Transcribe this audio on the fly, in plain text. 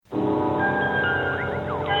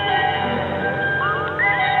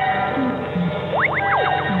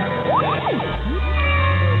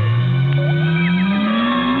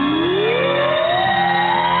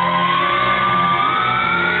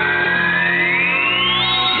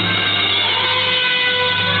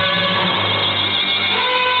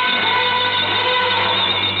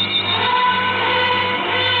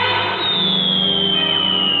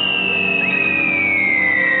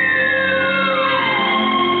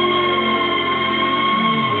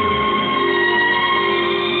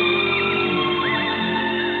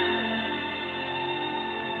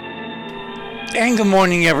And good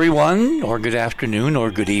morning, everyone, or good afternoon, or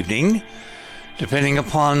good evening, depending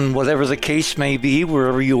upon whatever the case may be,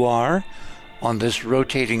 wherever you are on this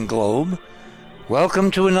rotating globe. Welcome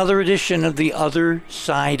to another edition of The Other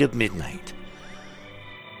Side of Midnight.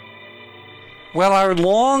 Well, our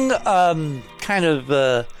long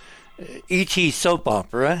E.T. soap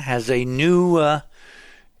opera has a new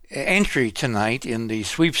entry tonight in the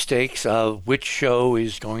sweepstakes of which show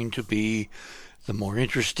is going to be the more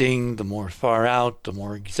interesting, the more far out, the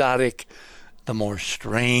more exotic, the more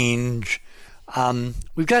strange.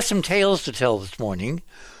 We've got some tales to tell this morning,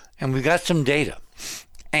 and we've got some data.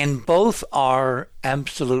 And both are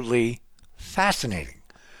absolutely fascinating.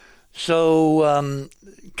 So,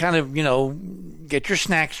 get your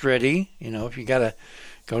snacks ready. If you got to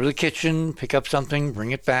go to the kitchen, pick up something, bring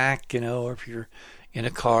it back, or if you're in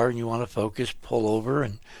a car and you want to focus, pull over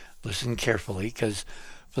and listen carefully, because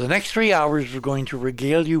for the next 3 hours, we're going to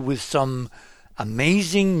regale you with some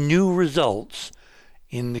amazing new results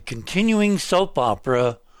in the continuing soap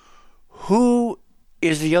opera, Who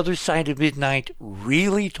is the Other Side of Midnight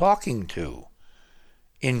Really Talking To?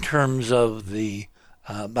 In terms of the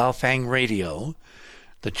Baofeng radio,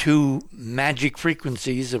 the two magic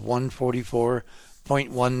frequencies of 144.1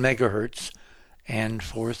 megahertz and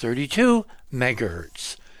 432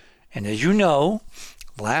 megahertz. And as you know,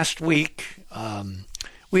 last week,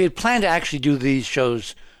 we had planned to actually do these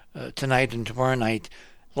shows tonight and tomorrow night,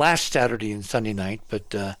 last Saturday and Sunday night,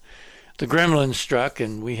 but the gremlins struck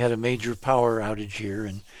and we had a major power outage here,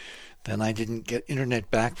 and then I didn't get internet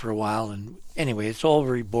back for a while. And anyway, it's all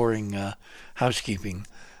very boring housekeeping.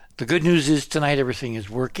 The good news is tonight everything is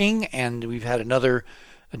working, and we've had another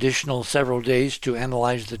additional several days to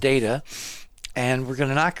analyze the data, and we're going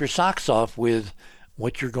to knock your socks off with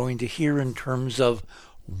what you're going to hear in terms of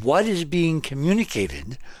what is being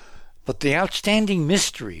communicated. But the outstanding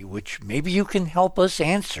mystery, which maybe you can help us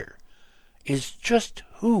answer, is just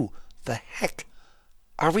who the heck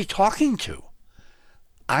are we talking to?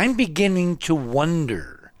 I'm beginning to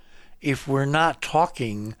wonder if we're not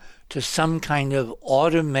talking to some kind of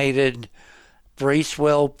automated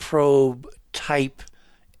Bracewell probe type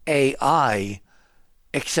AI,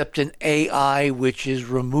 except an AI which is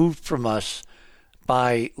removed from us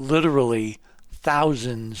by literally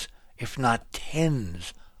thousands, if not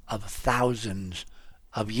tens of thousands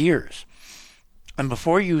of years. And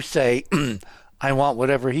before you say, I want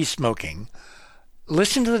whatever he's smoking,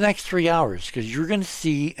 listen to the next 3 hours, because you're going to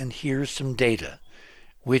see and hear some data,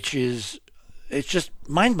 it's just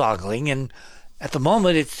mind-boggling. And at the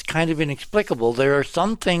moment, it's kind of inexplicable. There are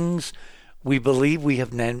some things we believe we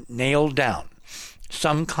have nailed down,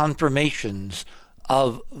 some confirmations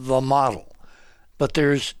of the model. But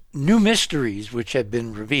there's new mysteries which have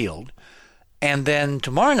been revealed. And then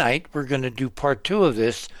tomorrow night, we're going to do part 2 of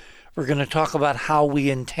this. We're going to talk about how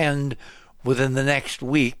we intend within the next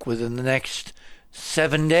week, within the next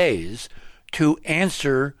 7 days, to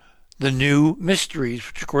answer the new mysteries,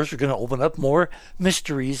 which of course are going to open up more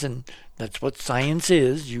mysteries. And that's what science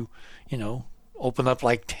is. You open up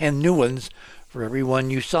like 10 new ones for every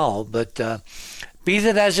one you solve. But be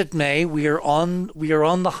that as it may, we are on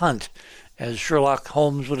the hunt. As Sherlock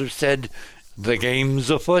Holmes would have said, the game's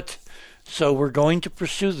afoot. So we're going to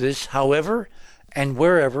pursue this however and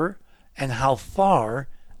wherever and how far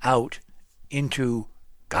out into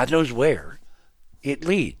God knows where it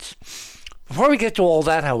leads. Before we get to all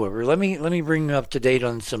that, however, let me bring you up to date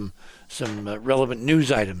on some relevant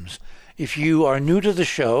news items. If you are new to the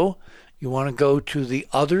show, you want to go to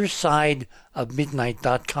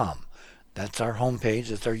theothersideofmidnight.com. That's our homepage.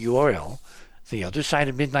 That's our URL.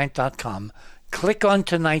 theothersideofmidnight.com. Click on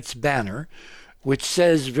tonight's banner, which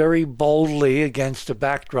says very boldly against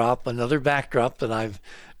another backdrop that I've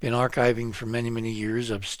been archiving for many, many years,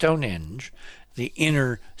 of Stonehenge, the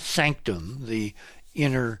inner sanctum, the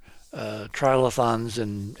inner trilithons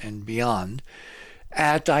and beyond.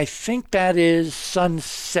 I think that is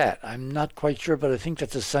sunset. I'm not quite sure, but I think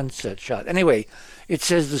that's a sunset shot. Anyway, it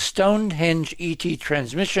says the Stonehenge ET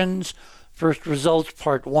transmissions, first results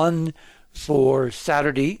part 1 for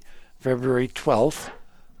Saturday, February 12th.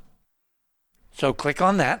 So click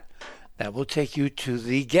on that. That will take you to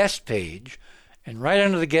the guest page. And right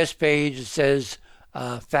under the guest page, it says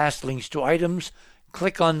fast links to items.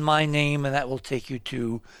 Click on my name, and that will take you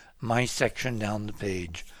to my section down the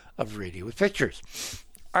page of Radio with Pictures.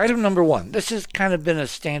 Item number 1. This has kind of been a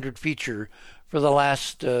standard feature for the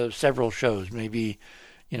last several shows, maybe,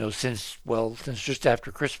 since just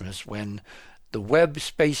after Christmas, when the Webb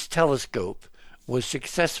Space Telescope was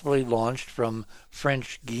successfully launched from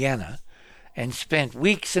French Guiana and spent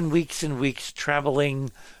weeks and weeks and weeks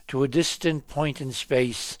traveling to a distant point in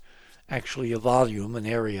space actually a volume, an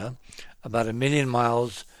area, about 1,000,000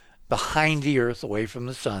 miles behind the Earth, away from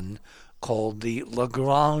the Sun, called the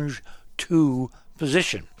Lagrange 2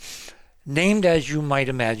 position. Named, as you might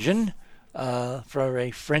imagine, for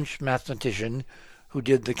a French mathematician who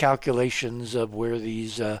did the calculations of where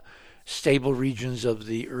these stable regions of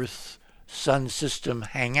the Earth-Sun system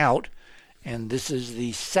hang out, and this is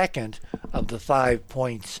the second of the 5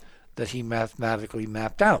 points that he mathematically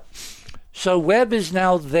mapped out. So Webb is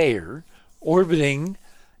now there, orbiting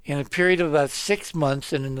in a period of about 6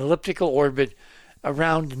 months in an elliptical orbit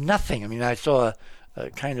around nothing. I mean, I saw a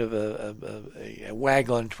kind of a wag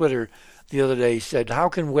on Twitter the other day said, how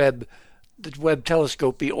can the Webb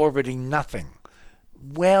telescope be orbiting nothing?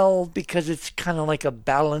 Well, because it's kind of like a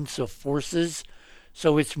balance of forces.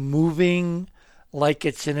 So it's moving like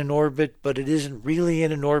it's in an orbit, but it isn't really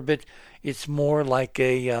in an orbit. It's more like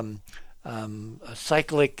a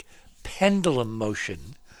cyclic pendulum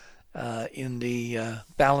motion in the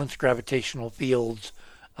balanced gravitational fields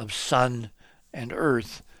of Sun and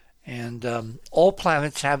Earth. And all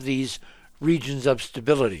planets have these regions of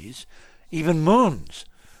stabilities. Even moons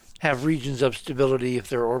have regions of stability if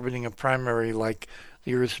they're orbiting a primary, like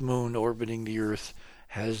the Earth's moon orbiting the Earth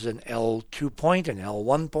has an L2 point, an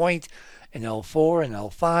L1 point, an L4, an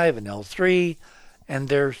L5, an L3, and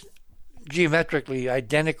they're geometrically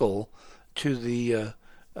identical to the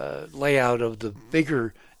layout of the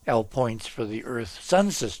bigger L points for the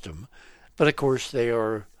Earth-Sun system. But of course, they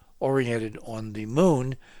are oriented on the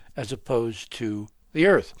moon as opposed to the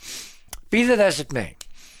Earth. Be that as it may,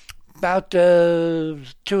 about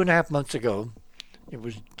 2.5 months ago, it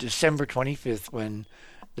was December 25th when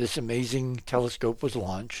this amazing telescope was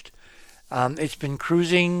launched. It's been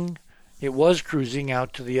cruising, it was cruising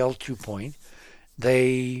out to the L2 point.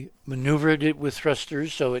 They maneuvered it with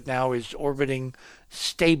thrusters, so it now is orbiting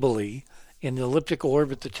stably in an elliptical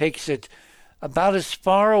orbit that takes it about as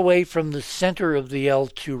far away from the center of the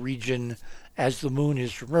L2 region as the moon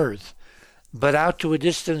is from Earth, but out to a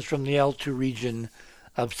distance from the L2 region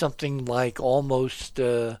of something like almost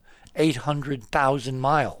 800,000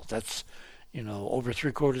 miles. That's, over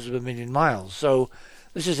 750,000 miles. So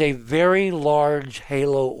this is a very large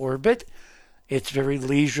halo orbit. It's very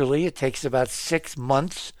leisurely. It takes about 6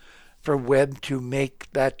 months for Webb to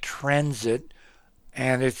make that transit,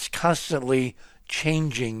 and it's constantly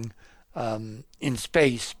changing in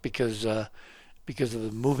space because of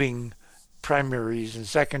the moving primaries and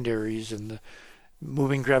secondaries and the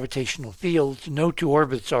moving gravitational fields. No two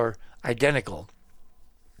orbits are identical.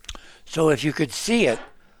 So if you could see it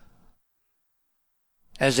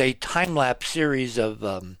as a time-lapse series of,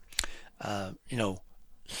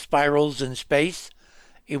 spirals in space,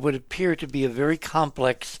 it would appear to be a very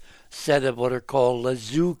complex set of what are called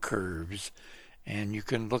Lazoo curves. And you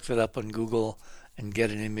can look that up on Google and get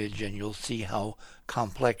an image, and you'll see how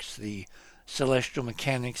complex the celestial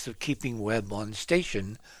mechanics of keeping Webb on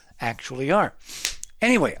station actually are.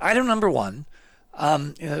 Anyway, item number one.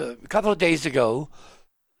 A couple of days ago,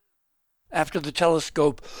 after the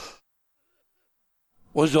telescope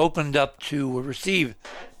was opened up to receive,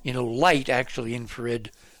 light, actually infrared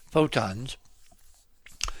photons,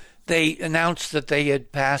 they announced that they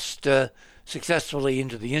had passed successfully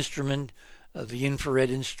into the instrument, the infrared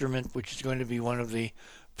instrument, which is going to be one of the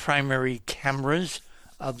primary cameras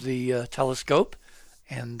of the telescope,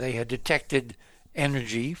 and they had detected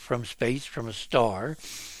energy from space, from a star.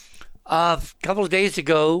 A couple of days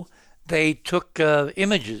ago, they took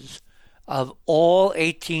images of all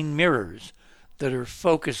 18 mirrors that are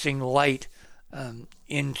focusing light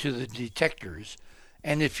into the detectors.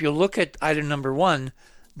 And if you look at item number one,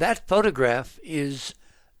 that photograph is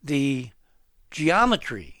the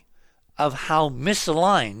geometry of how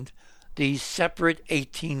misaligned these separate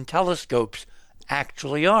 18 telescopes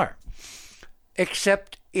actually are.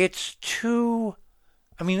 Except it's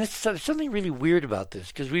there's something really weird about this,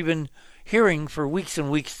 because we've been hearing for weeks and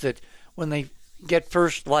weeks that when they get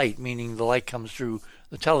first light, meaning the light comes through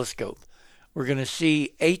the telescope, we're going to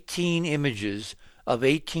see 18 images of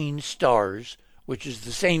 18 stars, which is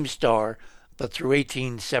the same star, but through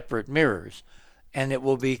 18 separate mirrors. And it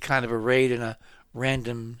will be kind of arrayed in a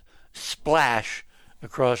random splash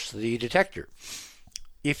across the detector.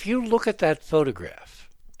 If you look at that photograph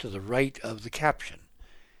to the right of the caption,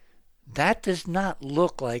 that does not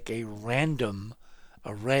look like a random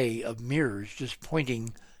array of mirrors just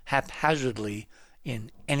pointing haphazardly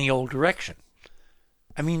in any old direction.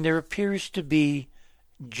 I mean, there appears to be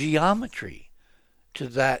geometry to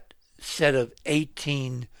that set of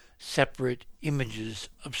 18 separate images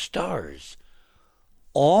of stars,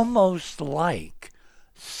 almost like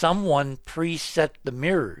someone preset the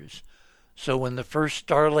mirrors So when the first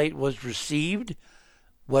Starlink was received,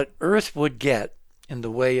 what Earth would get in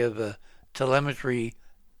the way of a telemetry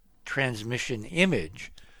transmission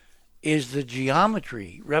image is the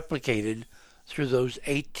geometry replicated through those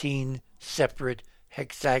 18 separate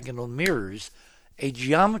hexagonal mirrors, a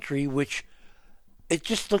geometry which it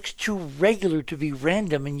just looks too regular to be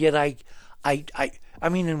random, and yet I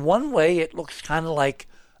mean, in one way it looks kind of like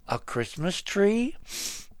a Christmas tree.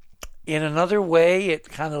 In another way, it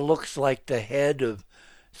kind of looks like the head of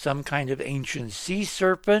some kind of ancient sea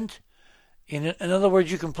serpent. In other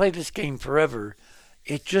words, you can play this game forever.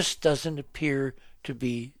 It just doesn't appear to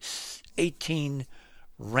be 18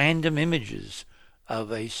 random images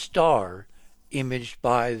of a star imaged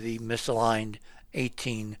by the misaligned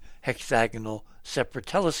 18 hexagonal separate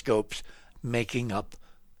telescopes making up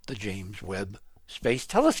the James Webb Space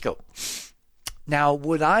Telescope. Now,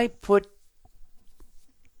 would I put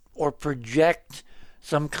or project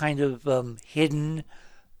some kind of hidden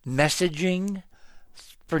messaging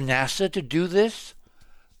for NASA to do this?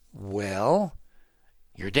 Well,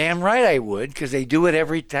 you're damn right I would, because they do it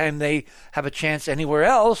every time they have a chance anywhere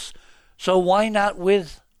else. So why not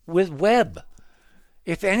with Webb?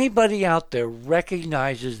 If anybody out there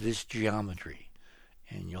recognizes this geometry,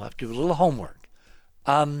 and you'll have to do a little homework,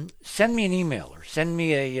 send me an email or send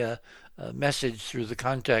me a message through the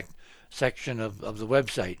contact section of the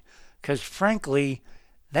website, because frankly,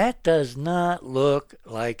 that does not look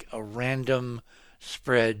like a random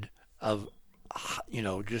spread of,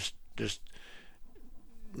 just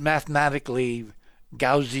mathematically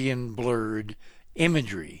Gaussian blurred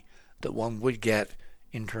imagery that one would get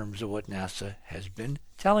in terms of what NASA has been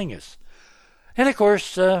telling us. And of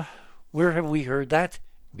course, where have we heard that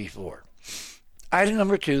before? Item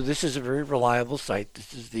number 2, this is a very reliable site.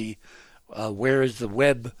 This is the Where is the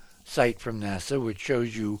Webb site from NASA, which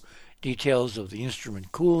shows you details of the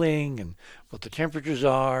instrument cooling and what the temperatures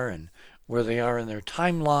are and where they are in their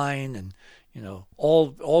timeline, and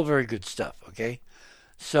all very good stuff. Okay,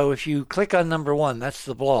 so if you click on number 1, that's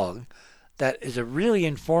the blog. That is a really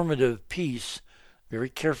informative piece, very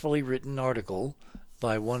carefully written article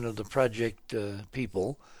by one of the project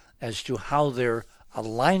people as to how they're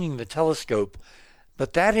aligning the telescope.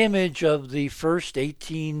 But that image of the first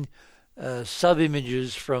 18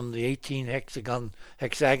 sub-images from the 18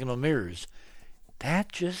 hexagonal mirrors,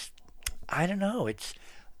 that just, I don't know,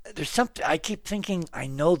 there's something, I keep thinking, I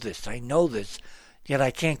know this, yet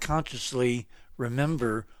I can't consciously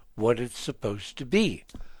remember what it's supposed to be.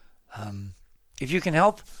 If you can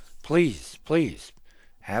help, please,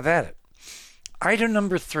 have at it. Item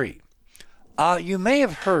number 3. You may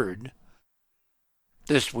have heard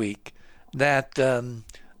this week that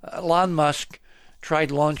Elon Musk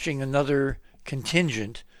tried launching another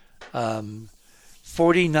contingent,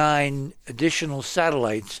 49 additional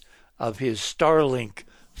satellites of his Starlink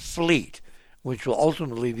fleet, which will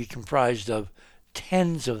ultimately be comprised of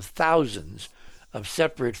tens of thousands of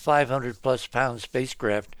separate 500-plus pound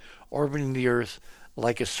spacecraft orbiting the Earth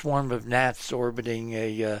like a swarm of gnats orbiting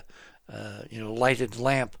a lighted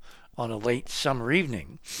lamp on a late summer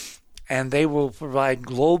evening. And they will provide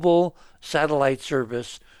global satellite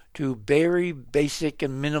service to very basic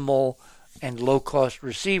and minimal and low-cost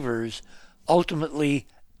receivers, ultimately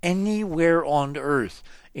anywhere on Earth,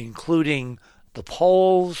 including the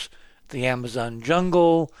poles, the Amazon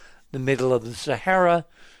jungle, the middle of the Sahara.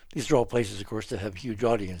 These are all places, of course, that have huge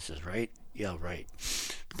audiences, right? Yeah, right.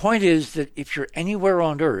 The point is that if you're anywhere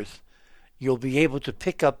on Earth, you'll be able to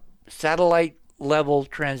pick up satellite-level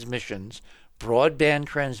transmissions, broadband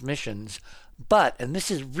transmissions, but, and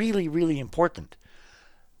this is really, really important,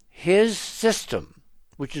 his system,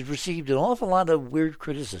 which has received an awful lot of weird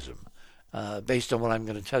criticism based on what I'm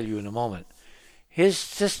going to tell you in a moment, his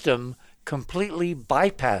system completely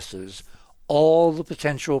bypasses all the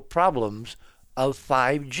potential problems of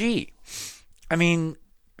 5G. I mean,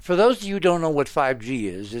 for those of you who don't know what 5G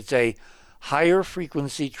is, it's a higher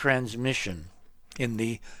frequency transmission in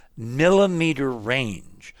the millimeter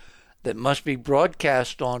range that must be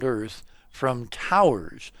broadcast on Earth from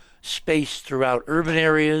towers spaced throughout urban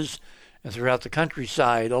areas and throughout the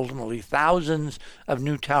countryside, ultimately thousands of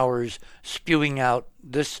new towers spewing out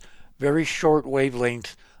this very short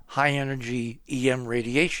wavelength, high energy EM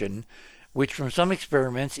radiation, which from some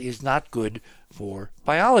experiments is not good for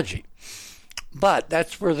biology. But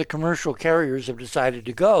that's where the commercial carriers have decided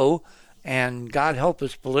to go, and God help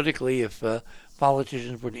us politically if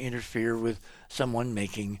politicians would interfere with someone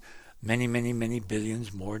making many, many, many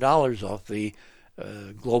billions more dollars off the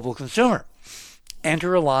global consumer.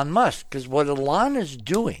 Enter Elon Musk, because what Elon is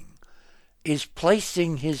doing is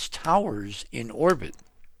placing his towers in orbit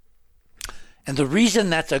And the reason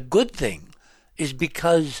that's a good thing is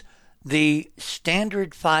because the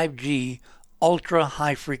standard 5G ultra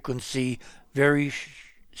high frequency, very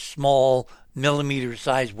small millimeter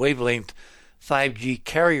size wavelength 5G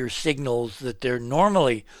carrier signals that they're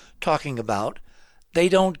normally talking about, they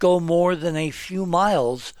don't go more than a few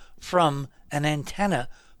miles from an antenna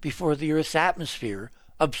before the Earth's atmosphere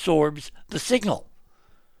absorbs the signal.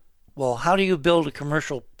 Well, how do you build a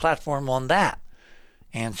commercial platform on that?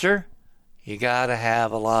 Answer, you got to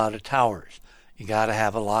have a lot of towers. You got to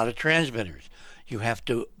have a lot of transmitters. You have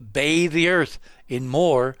to bathe the Earth in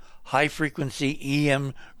more high-frequency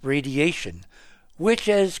EM radiation, which,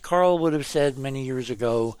 as Carl would have said many years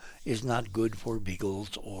ago, is not good for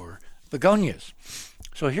beagles or begonias.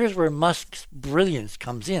 So here's where Musk's brilliance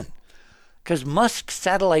comes in, because Musk's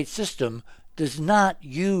satellite system does not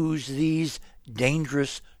use these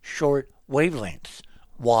dangerous short wavelengths.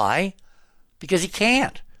 Why? Because he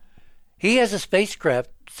can't. He has a spacecraft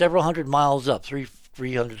several hundred miles up,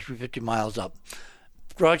 350 miles up,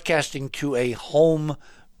 broadcasting to a home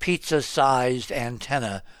pizza-sized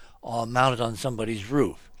antenna mounted on somebody's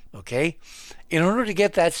roof. Okay? In order to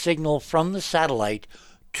get that signal from the satellite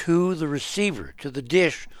to the receiver, to the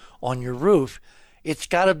dish on your roof, it's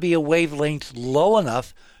got to be a wavelength low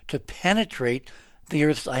enough to penetrate the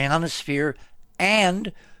Earth's ionosphere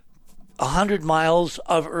and 100 miles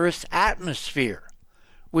of Earth's atmosphere,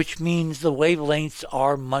 which means the wavelengths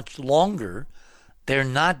are much longer. They're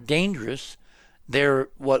not dangerous. They're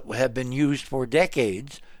what have been used for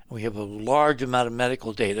decades. We have a large amount of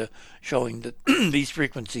medical data showing that these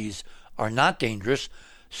frequencies are not dangerous.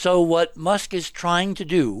 So what Musk is trying to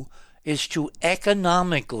do is to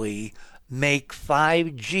economically make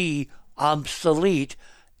 5G obsolete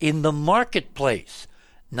in the marketplace,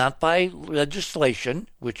 not by legislation,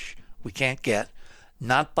 which we can't get,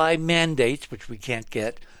 not by mandates, which we can't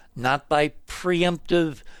get, not by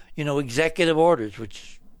preemptive, executive orders,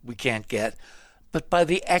 which we can't get, but by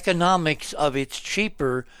the economics of it's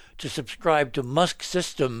cheaper to subscribe to Musk's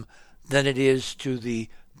system than it is to the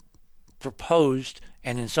proposed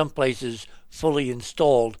and in some places fully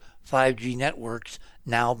installed 5G networks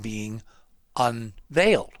now being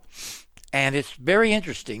unveiled. And it's very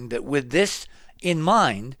interesting that with this in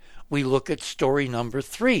mind, we look at story number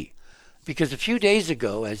 3. Because a few days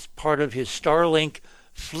ago, as part of his Starlink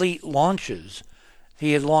fleet launches,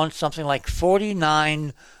 he had launched something like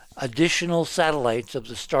 49 additional satellites of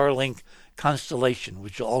the Starlink constellation,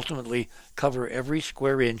 which will ultimately cover every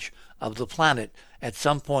square inch of the planet at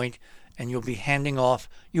some point, and you'll be handing off,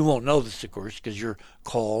 you won't know this, of course, because your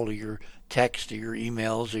call or your text or your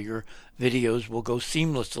emails or your videos will go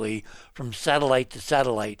seamlessly from satellite to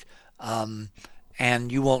satellite,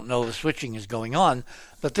 and you won't know the switching is going on.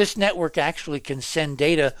 But this network actually can send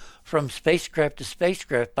data from spacecraft to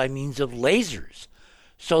spacecraft by means of lasers.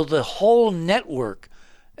 So the whole network,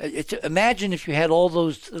 imagine if you had all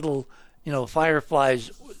those little,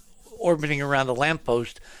 fireflies orbiting around a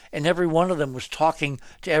lamppost, and every one of them was talking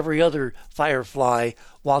to every other firefly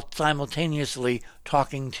while simultaneously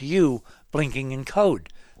talking to you, blinking in code.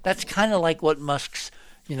 That's kind of like what Musk's,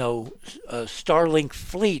 Starlink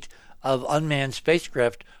fleet of unmanned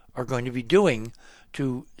spacecraft are going to be doing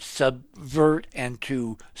to subvert and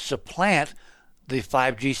to supplant the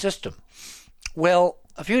 5G system. Well,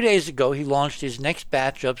 a few days ago, he launched his next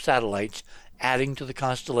batch of satellites, adding to the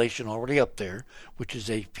constellation already up there, which is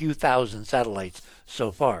a few thousand satellites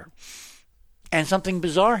so far. And something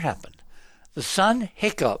bizarre happened. The sun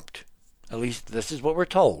hiccuped, at least this is what we're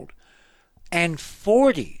told, and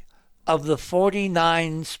 40 of the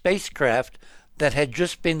 49 spacecraft that had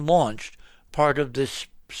just been launched, part of this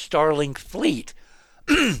Starlink fleet,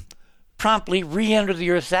 promptly re-entered the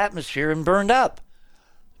Earth's atmosphere and burned up.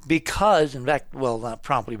 Because, in fact, well, not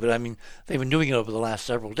promptly, but they've been doing it over the last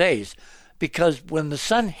several days, because when the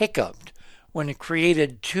sun hiccuped, when it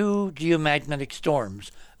created 2 geomagnetic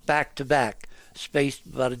storms back to back, spaced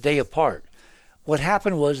about a day apart, what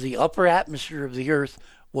happened was the upper atmosphere of the Earth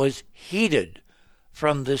was heated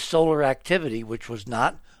from this solar activity, which was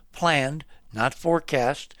not planned, not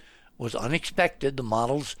forecast, was unexpected. The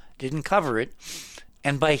models didn't cover it.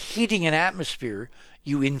 And by heating an atmosphere,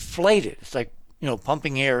 you inflate it. It's like,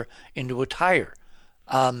 pumping air into a tire.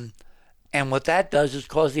 And what that does is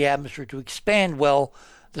cause the atmosphere to expand. Well,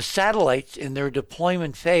 the satellites in their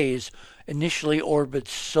deployment phase initially orbit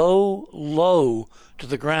so low to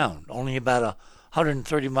the ground, only about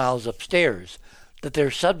 130 miles upstairs, that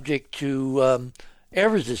they're subject to air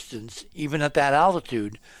resistance, even at that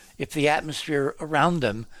altitude, if the atmosphere around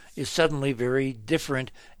them is suddenly very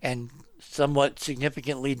different and somewhat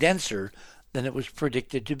significantly denser than it was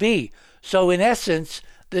predicted to be. So in essence,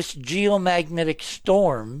 this geomagnetic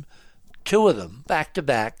storm, two of them back to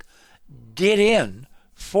back, did in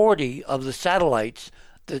 40 of the satellites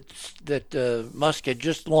that Musk had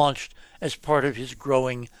just launched as part of his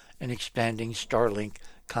growing and expanding Starlink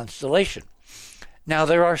constellation. Now,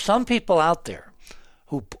 there are some people out there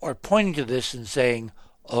who are pointing to this and saying,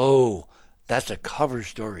 oh, that's a cover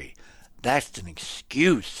story. That's an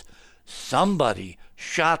excuse. Somebody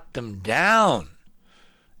shot them down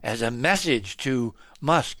as a message to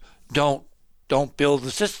Musk, don't build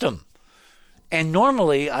the system. And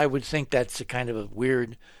normally I would think that's a kind of a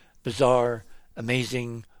weird, bizarre,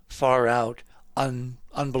 amazing, far out,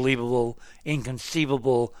 unbelievable,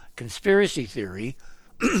 inconceivable conspiracy theory.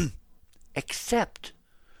 Except,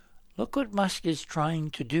 look what Musk is trying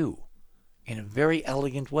to do in a very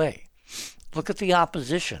elegant way. Look at the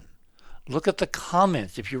opposition. Look at the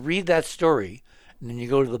comments. If you read that story, and then you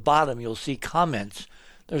go to the bottom, you'll see comments.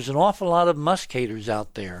 There's an awful lot of Musk haters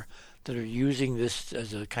out there that are using this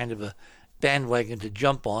as a kind of a bandwagon to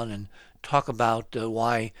jump on and talk about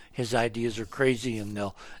why his ideas are crazy and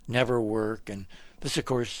they'll never work. And this, of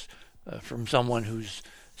course, from someone who's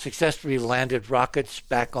successfully landed rockets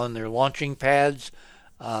back on their launching pads,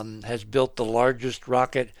 has built the largest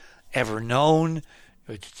rocket ever known.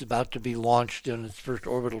 It's about to be launched in its first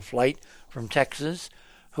orbital flight from Texas,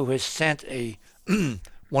 who has sent a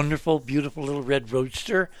wonderful, beautiful little red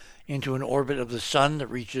roadster into an orbit of the sun that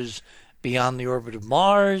reaches beyond the orbit of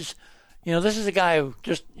Mars. You know, this is a guy who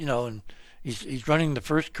just, and he's running the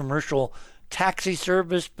first commercial taxi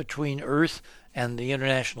service between Earth and the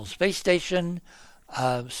International Space Station,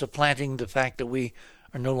 supplanting the fact that we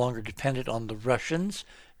are no longer dependent on the Russians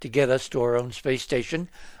to get us to our own space station.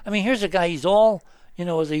 I mean, here's a guy, he's all,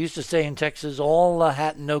 as they used to say in Texas, all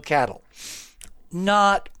hat and no cattle.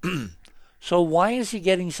 Not. So why is he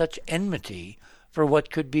getting such enmity for what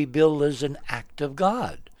could be billed as an act of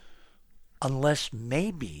God? Unless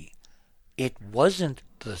maybe it wasn't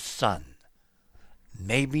the sun.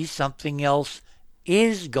 Maybe something else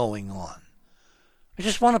is going on. I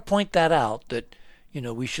just want to point that out, that,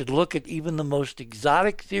 we should look at even the most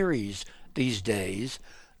exotic theories these days,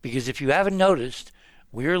 because if you haven't noticed,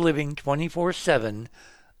 we're living 24/7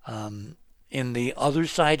 in the other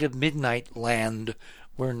side of midnight land,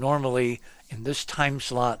 where normally in this time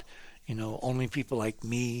slot, only people like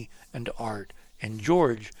me and Art and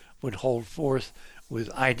George would hold forth with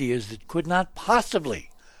ideas that could not possibly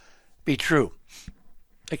be true,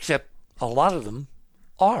 except a lot of them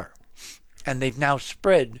are. And they've now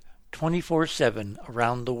spread 24/7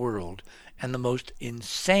 around the world. And the most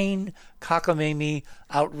insane, cockamamie,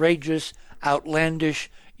 outrageous, outlandish,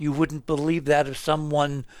 you wouldn't believe that if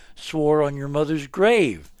someone swore on your mother's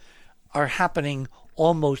grave, are happening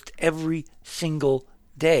almost every single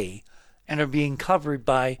day and are being covered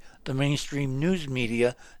by the mainstream news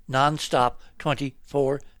media nonstop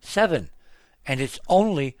 24/7. And it's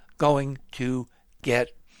only going to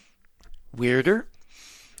get weirder,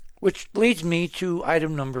 which leads me to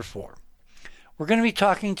item number 4. We're going to be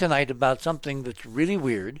talking tonight about something that's really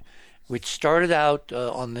weird, which started out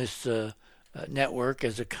on this network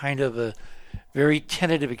as a kind of a very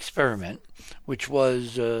tentative experiment, which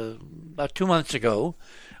was about 2 months ago.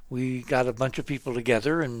 We got a bunch of people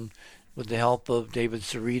together, and with the help of David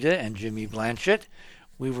Sarita and Jimmy Blanchett,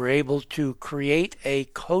 we were able to create a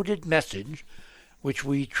coded message, which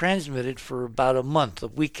we transmitted for about a month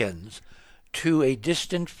of weekends to a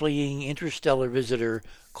distant fleeing interstellar visitor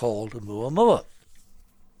called Oumuamua.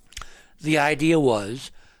 The idea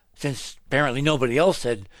was, since apparently nobody else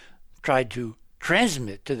had tried to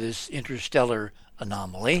transmit to this interstellar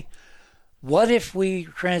anomaly, what if we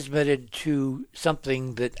transmitted to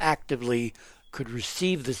something that actively could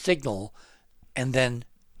receive the signal and then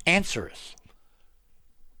answer us?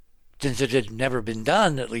 Since it had never been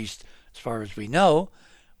done, at least as far as we know,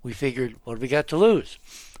 we figured, what have we got to lose?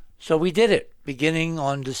 So we did it, beginning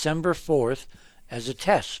on December 4th as a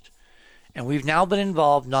test. And we've now been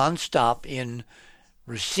involved nonstop in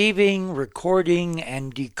receiving, recording,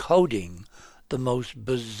 and decoding the most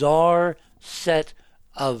bizarre set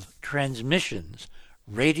of transmissions,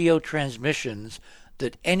 radio transmissions,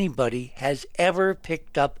 that anybody has ever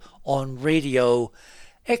picked up on radio,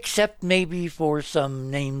 except maybe for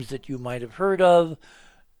some names that you might have heard of,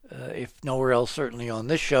 if nowhere else, certainly on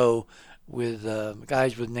this show, with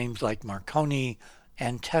guys with names like Marconi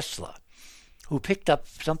and Tesla, who picked up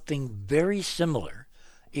something very similar,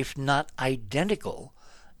 if not identical,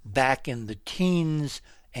 back in the teens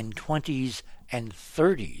and 20s and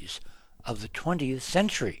 30s of the 20th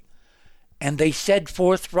century. And they said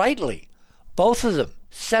forthrightly, both of them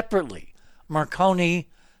separately, Marconi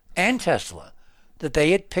and Tesla, that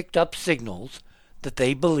they had picked up signals that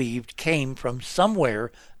they believed came from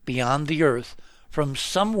somewhere beyond the Earth, from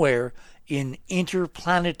somewhere in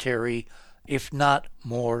interplanetary, if not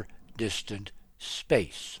more distant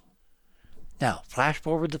space. Now, flash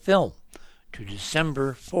forward the film to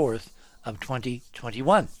December 4th of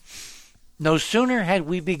 2021. No sooner had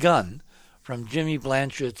we begun from Jimmy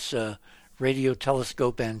Blanchett's radio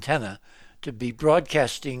telescope antenna to be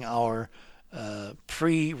broadcasting our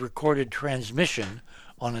pre-recorded transmission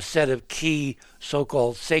on a set of key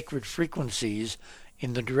so-called sacred frequencies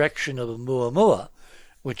in the direction of Oumuamua,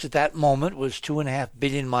 which at that moment was 2.5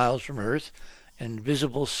 billion miles from Earth, an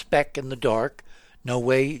invisible speck in the dark, no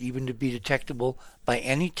way even to be detectable by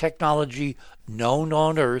any technology known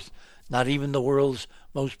on Earth, not even the world's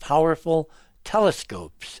most powerful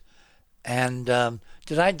telescopes. And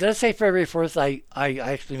did I say February 4th? I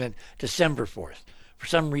actually meant December 4th. For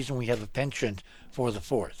some reason, we have a penchant for the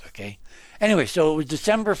 4th, okay? Anyway, so it was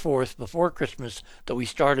December 4th, before Christmas, that we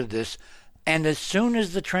started this. And as soon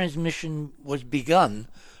as the transmission was begun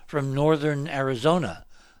from northern Arizona,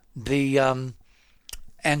 the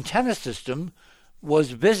antenna system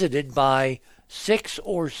was visited by 6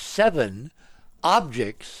 or 7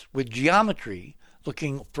 objects with geometry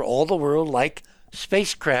looking for all the world like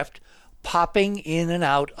spacecraft popping in and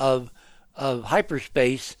out of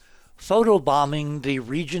hyperspace, photobombing the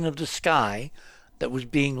region of the sky that was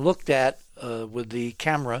being looked at with the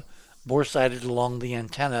camera bore-sighted along the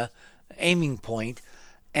antenna aiming point.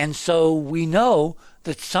 And so we know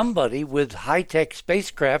that somebody with high-tech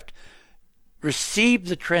spacecraft received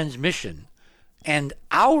the transmission, and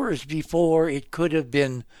hours before it could have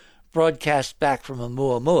been broadcast back from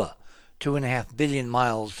Oumuamua, 2.5 billion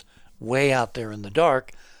miles way out there in the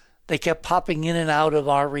dark, they kept popping in and out of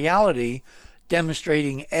our reality,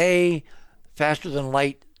 demonstrating A, faster than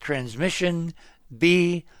light transmission,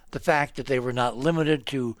 B, the fact that they were not limited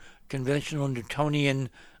to conventional Newtonian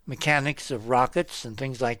mechanics of rockets and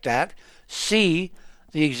things like that, C,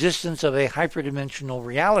 the existence of a hyperdimensional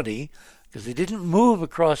reality, because they didn't move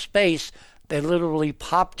across space, they literally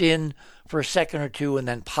popped in for a second or two and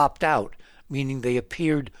then popped out, meaning they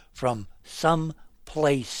appeared from some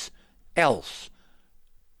place else.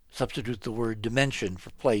 Substitute the word dimension for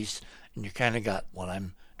place, and you kind of got what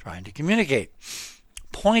I'm trying to communicate.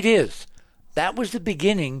 Point is, that was the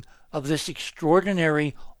beginning of this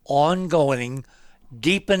extraordinary, ongoing,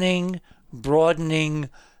 deepening, broadening,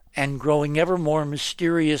 and growing ever more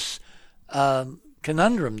mysterious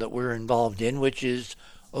conundrum that we're involved in, which is,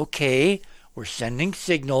 okay, we're sending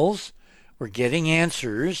signals, we're getting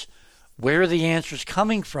answers, where are the answers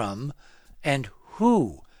coming from, and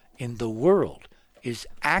who in the world is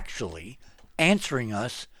actually answering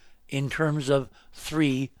us in terms of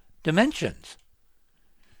 3 dimensions.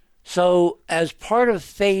 So as part of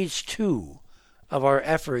phase 2 of our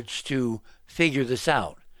efforts to figure this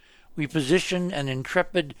out, we positioned an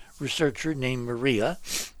intrepid researcher named Maria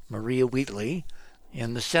Wheatley,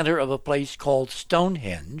 in the center of a place called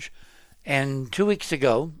Stonehenge. And a week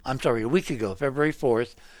ago, February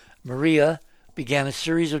 4th, Maria began a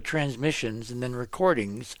series of transmissions and then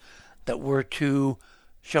recordings that were to,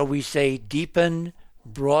 shall we say, deepen,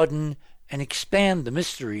 broaden, and expand the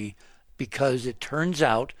mystery, because it turns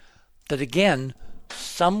out that, again,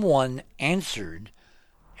 someone answered,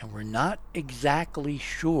 and we're not exactly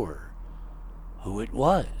sure who it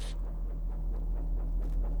was.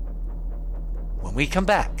 When we come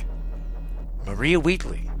back, Maria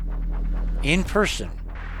Wheatley, in person,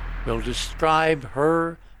 will describe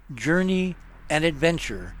her journey and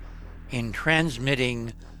adventure in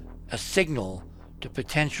transmitting a signal to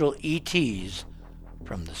potential ETs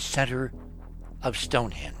from the center of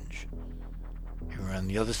Stonehenge. You're on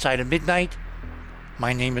the other side of midnight.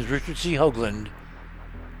 My name is Richard C. Hoagland.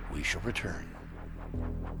 We shall return.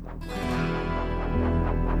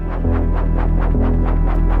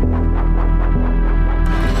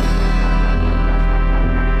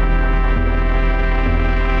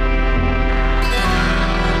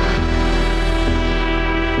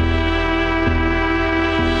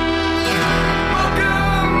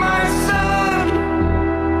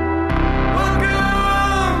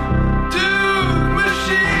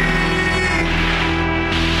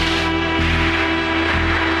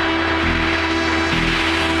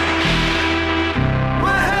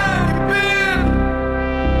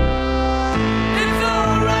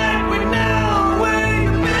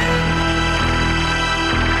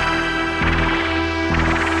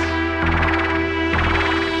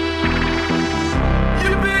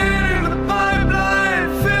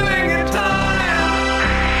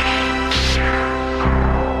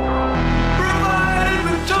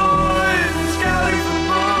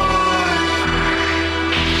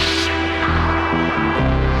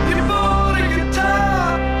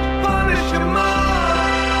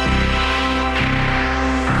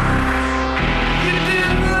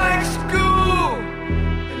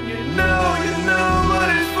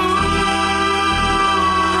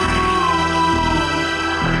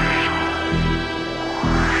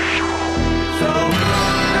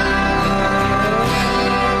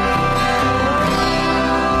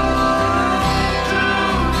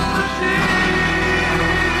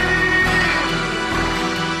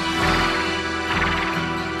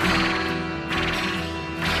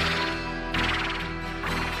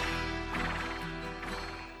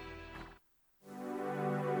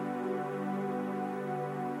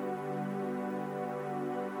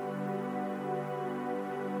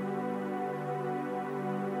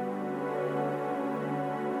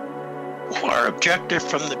 our objective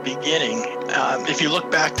from the beginning, if you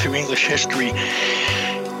look back through English history,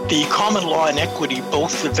 the common law and equity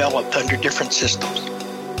both developed under different systems.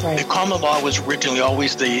 Right. The common law was originally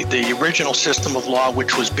always the original system of law,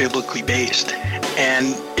 which was biblically based.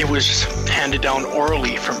 And it was handed down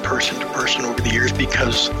orally from person to person over the years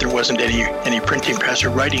because there wasn't any printing press or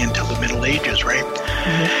writing until the Middle Ages, right?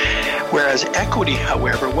 Mm-hmm. Whereas equity,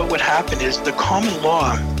 however, what would happen is the common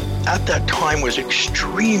law at that time was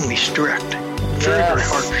extremely strict, very, very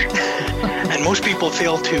harsh. And most people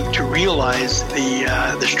fail to realize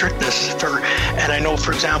the strictness. And I know,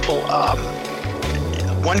 for example,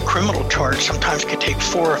 one criminal charge sometimes could take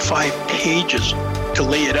 4 or 5 pages to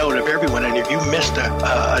lay it out of everyone, and if you missed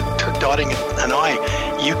a dotting an I,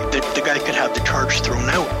 the guy could have the charge thrown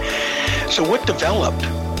out. So what developed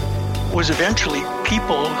was eventually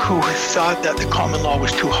people who thought that the common law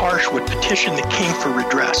was too harsh would petition the king for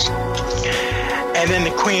redress. And then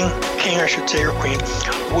the king, I should say, or queen,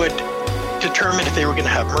 would determine if they were going to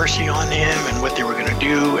have mercy on him and what they were going to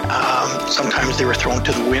do. Sometimes they were thrown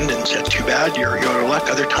to the wind and said, too bad, you're out of luck.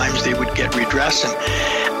 Other times they would get redress. And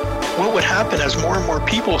what would happen as more and more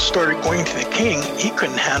people started going to the king, he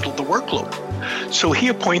couldn't handle the workload. So he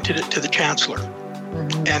appointed it to the chancellor.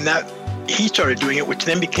 Mm-hmm. And that he started doing it, which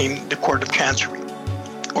then became the Court of Chancery,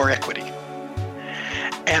 or equity.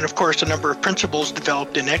 And of course, a number of principles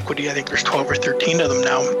developed in equity, I think there's 12 or 13 of them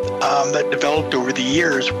now, that developed over the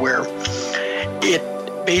years, where it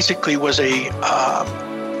basically was a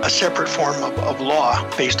separate form of law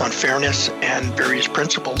based on fairness and various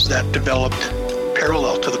principles that developed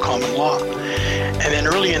parallel to the common law. And then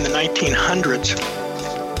early in the 1900s,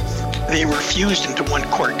 they were fused into one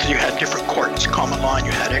court because you had different courts, common law and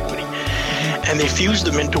you had equity. And they fused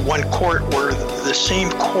them into one court where the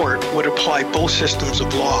same court would apply both systems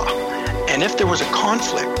of law. And if there was a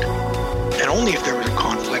conflict, and only if there was a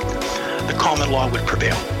conflict, the common law would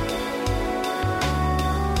prevail.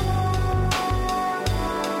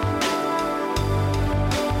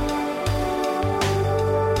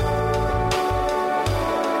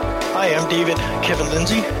 Hi, I'm David Kevin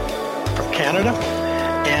Lindsay from Canada,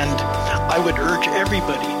 and I would urge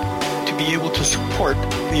everybody to be able to support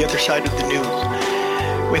the other side of the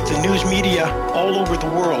news. With the news media all over the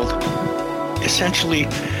world essentially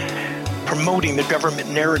promoting the government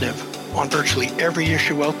narrative on virtually every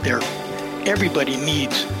issue out there, everybody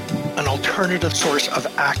needs an alternative source of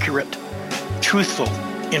accurate, truthful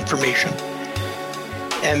information.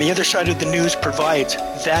 And the other side of the news provides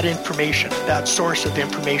that information, that source of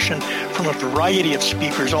information from a variety of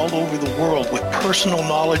speakers all over the world with personal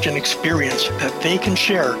knowledge and experience that they can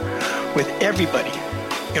share with everybody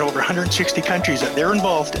in over 160 countries that they're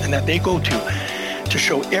involved and that they go to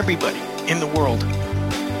show everybody in the world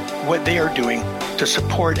what they are doing to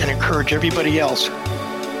support and encourage everybody else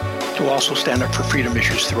to also stand up for freedom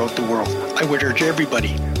issues throughout the world. I would urge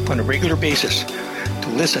everybody on a regular basis to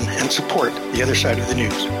listen and support the other side of the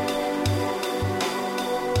news.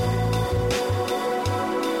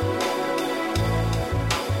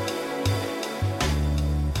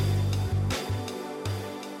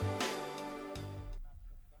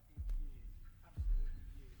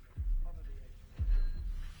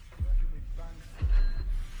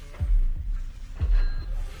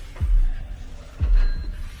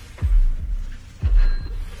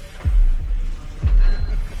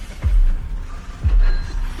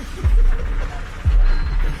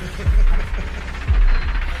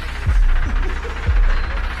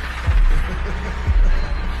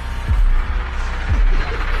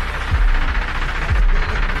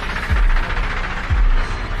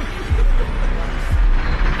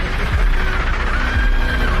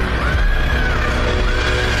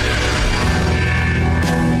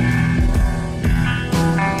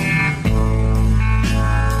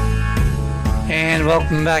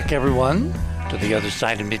 Welcome back, everyone, to The Other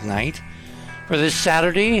Side of Midnight for this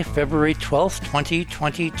Saturday, February 12th,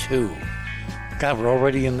 2022. God, we're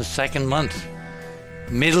already in the second month.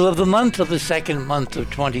 Middle of the month of the second month of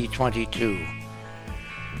 2022.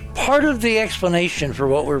 Part of the explanation for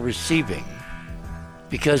what we're receiving,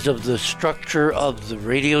 because of the structure of the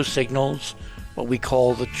radio signals, what we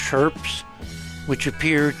call the chirps, which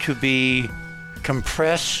appear to be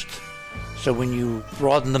compressed. So when you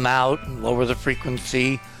broaden them out and lower the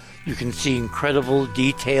frequency, you can see incredible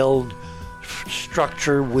detailed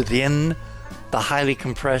structure within the highly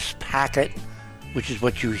compressed packet, which is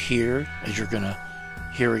what you hear, as you're going to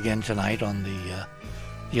hear again tonight on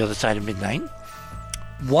the Other Side of Midnight.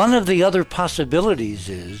 One of the other possibilities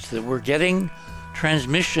is that we're getting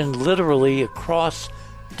transmission literally across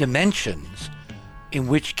dimensions, in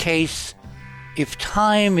which case, if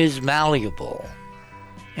time is malleable,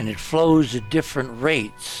 and it flows at different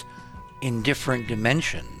rates in different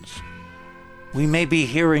dimensions. We may be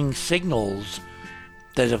hearing signals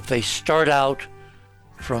that if they start out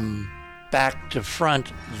from back to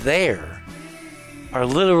front there, are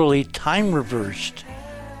literally time reversed,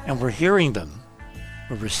 and we're hearing them,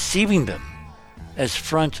 we're receiving them as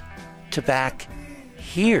front to back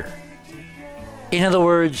here. In other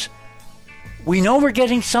words, we know we're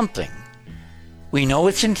getting something. We know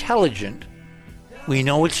it's intelligent. We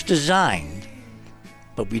know it's designed.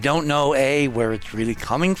 But we don't know, A, where it's really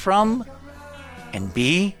coming from, and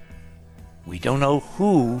B, we don't know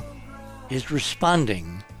who is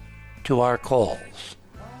responding to our calls.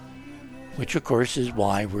 Which, of course, is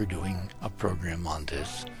why we're doing a program on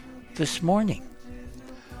this morning.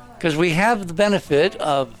 Because we have the benefit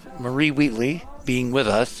of Marie Wheatley being with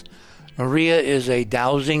us. Maria is a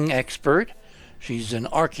dowsing expert. She's an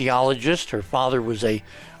archaeologist. Her father was a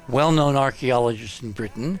well-known archaeologist in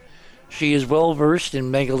Britain. She is well-versed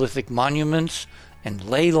in megalithic monuments and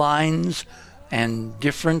ley lines and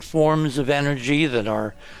different forms of energy that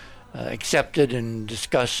are accepted and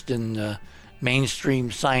discussed in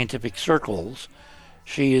mainstream scientific circles.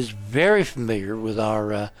 She is very familiar with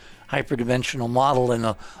our hyperdimensional model, and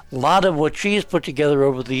a lot of what she has put together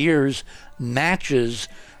over the years matches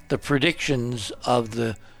the predictions of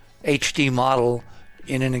the HD model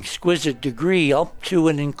in an exquisite degree, up to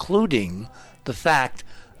and including the fact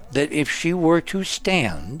that if she were to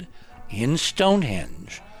stand in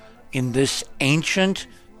Stonehenge, in this ancient,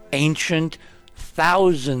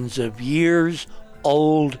 thousands of years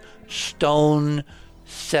old stone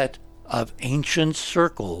set of ancient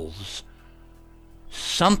circles,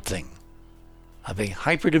 something of a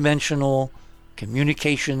hyperdimensional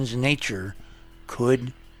communications nature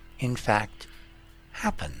could, in fact,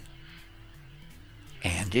 happen.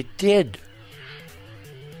 And it did.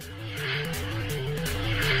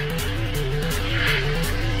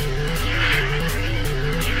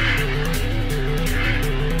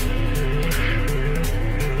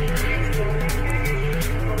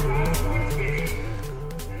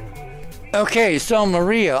 Okay, so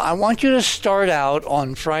Maria, I want you to start out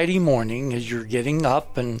on Friday morning as you're getting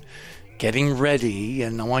up and getting ready,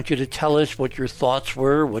 and I want you to tell us what your thoughts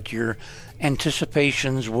were, what your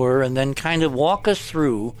anticipations were, and then kind of walk us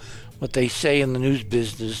through what they say in the news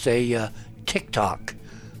business, a TikTok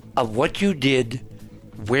of what you did,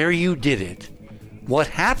 where you did it, what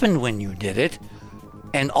happened when you did it,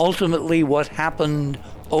 and ultimately what happened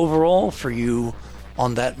overall for you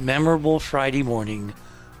on that memorable Friday morning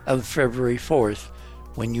of February 4th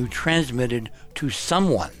when you transmitted to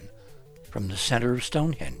someone from the center of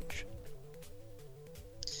Stonehenge.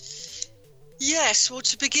 Yes, well,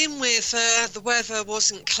 to begin with, the weather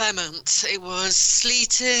wasn't clement. It was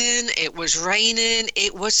sleeting, it was raining,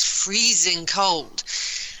 it was freezing cold.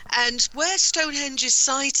 And where Stonehenge is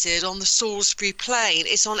sited on the Salisbury Plain,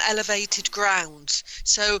 it's on elevated ground.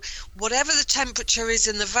 So whatever the temperature is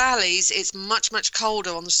in the valleys, it's much, much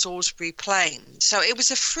colder on the Salisbury Plain. So it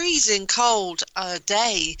was a freezing cold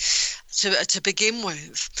day to begin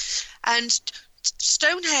with. And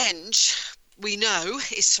Stonehenge, we know,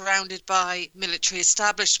 is surrounded by military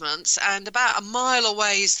establishments, and about a mile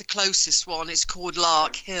away is the closest one. It's called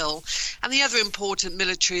Lark Hill. And the other important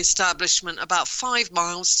military establishment about 5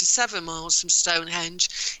 miles to 7 miles from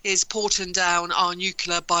Stonehenge is Porton Down, our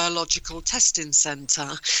nuclear biological testing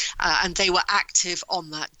centre, and they were active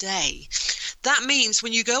on that day. That means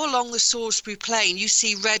when you go along the Salisbury Plain, you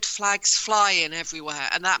see red flags flying everywhere,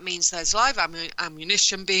 and that means there's live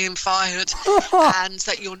ammunition being fired, and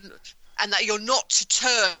that you're not to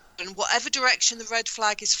turn whatever direction the red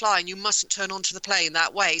flag is flying. You mustn't turn onto the plain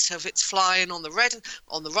that way. So if it's flying on the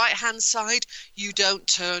right hand side, you don't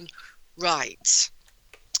turn right.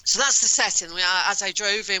 So that's the setting. As I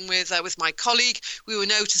drove in with my colleague, we were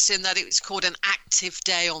noticing that it was called an active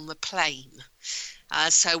day on the plain.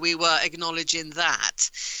 So we were acknowledging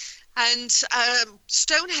that. And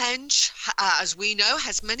Stonehenge, as we know,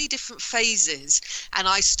 has many different phases. And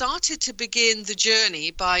I started to begin the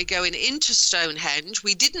journey by going into Stonehenge.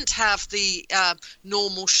 We didn't have the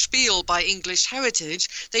normal spiel by English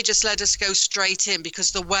Heritage. They just let us go straight in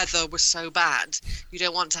because the weather was so bad. You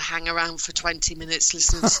don't want to hang around for 20 minutes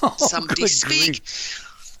listening to somebody speak.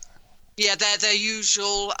 Yeah, their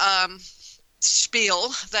usual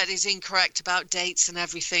spiel that is incorrect about dates and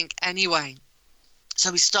everything anyway. So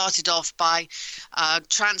we started off by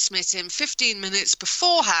transmitting 15 minutes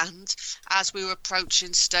beforehand as we were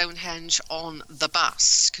approaching Stonehenge on the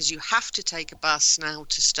bus, because you have to take a bus now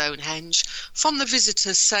to Stonehenge from the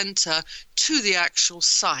visitor centre to the actual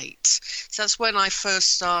site. So that's when I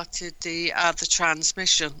first started the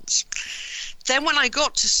transmissions. Then when I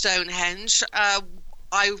got to Stonehenge,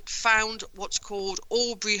 I found what's called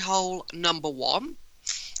Aubrey Hole number 1.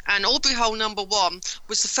 And Aubrey Hole number 1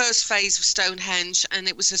 was the first phase of Stonehenge, and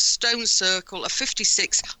it was a stone circle of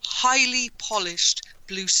 56 highly polished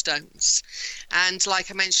blue stones. And like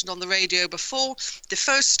I mentioned on the radio before, the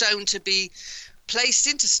first stone to be placed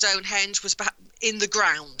into Stonehenge was in the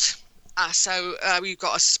ground. So we've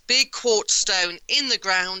got a big quartz stone in the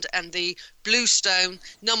ground, and the blue stone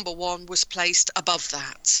number 1 was placed above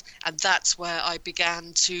that. And that's where I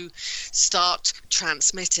began to start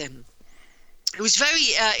transmitting. It was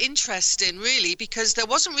very interesting, really, because there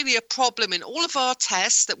wasn't really a problem in all of our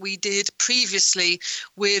tests that we did previously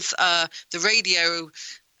with the radio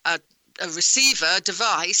a receiver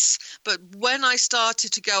device. But when I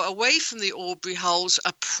started to go away from the Aubrey holes,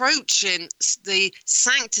 approaching the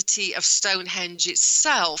sanctity of Stonehenge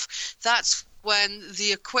itself, that's when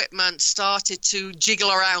the equipment started to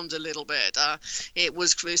jiggle around a little bit.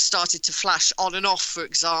 It started to flash on and off, for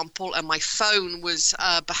example, and my phone was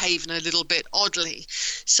behaving a little bit oddly.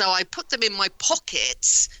 So I put them in my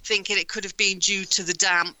pockets, thinking it could have been due to the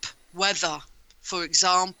damp weather, for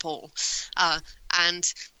example,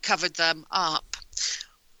 and covered them up.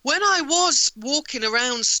 When I was walking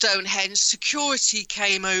around Stonehenge, security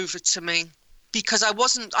came over to me, because I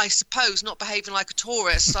wasn't, I suppose, not behaving like a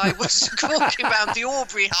tourist. I was walking around the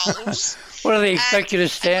Aubrey holes. What, do they expect you to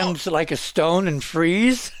stand like a stone and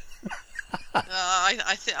freeze?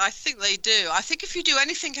 I think they do. I think if you do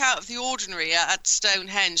anything out of the ordinary at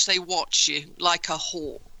Stonehenge, they watch you like a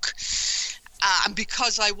hawk. And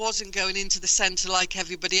because I wasn't going into the centre like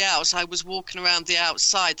everybody else, I was walking around the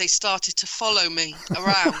outside. They started to follow me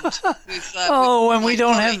around. And we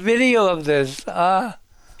don't have video of this.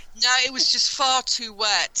 No, it was just far too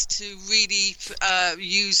wet to really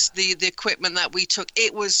use the equipment that we took.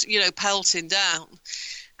 It was, pelting down.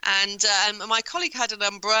 And my colleague had an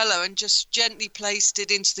umbrella and just gently placed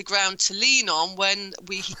it into the ground to lean on when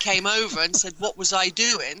he came over and said, what was I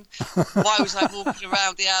doing? Why was I walking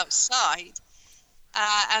around the outside?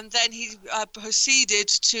 And then he proceeded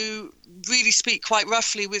to really speak quite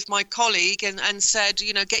roughly with my colleague and said,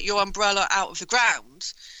 get your umbrella out of the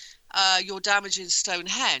ground. You're damaging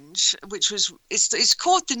Stonehenge, it's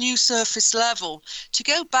called the new surface level. To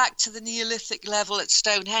go back to the Neolithic level at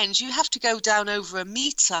Stonehenge, you have to go down over a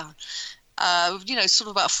metre, sort of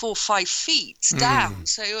about 4 or 5 feet down.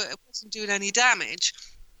 So it wasn't doing any damage.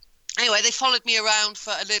 Anyway, they followed me around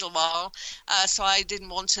for a little while, so I didn't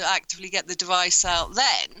want to actively get the device out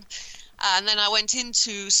then. And then I went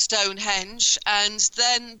into Stonehenge, and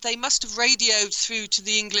then they must have radioed through to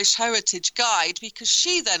the English Heritage Guide, because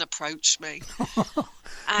she then approached me.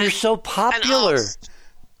 You're so popular.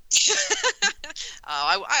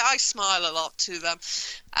 I smile a lot to them.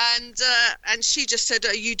 And she just said,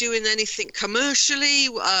 are you doing anything commercially?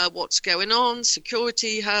 What's going on?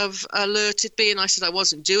 Security have alerted me. And I said I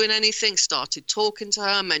wasn't doing anything, started talking to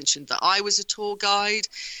her, mentioned that I was a tour guide.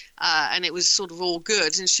 And it was sort of all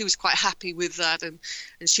good, and she was quite happy with that, and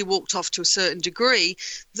she walked off to a certain degree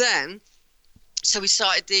then. So we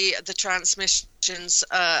started the transmissions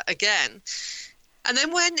again. And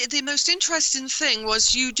then when the most interesting thing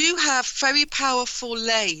was, you do have very powerful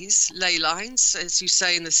ley lines, as you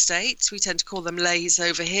say in the States. We tend to call them lays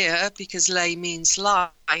over here because ley means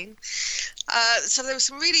line. So there were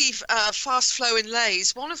some really fast-flowing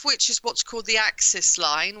lays, one of which is what's called the axis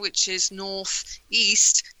line, which is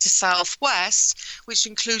north-east to south-west, which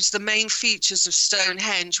includes the main features of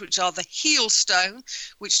Stonehenge, which are the heel stone,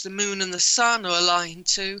 which the moon and the sun are aligned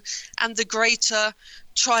to, and the greater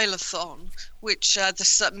trilithon, which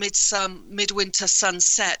the midwinter sun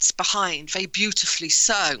sets behind, very beautifully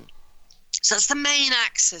so. So that's the main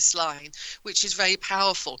axis line, which is very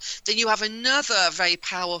powerful. Then you have another very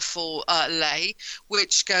powerful ley,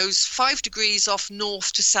 which goes 5 degrees off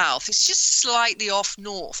north to south. It's just slightly off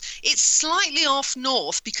north. It's slightly off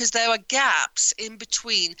north because there are gaps in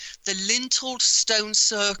between the lintelled stone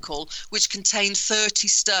circle, which contain 30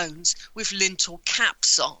 stones with lintel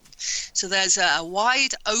caps on. So there's a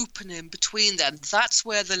wide opening between them. That's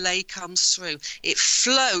where the ley comes through. It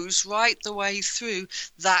flows right the way through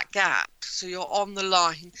that gap. So you're on the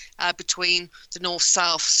line between the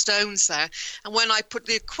north-south stones there. And when I put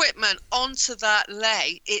the equipment onto that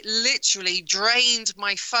ley, it literally drained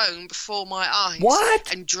my phone before my eyes.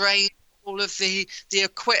 What? And drained all of the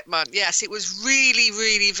equipment. Yes, it was really,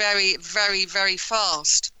 really very, very, very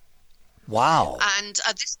fast. Wow. And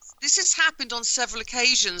this has happened on several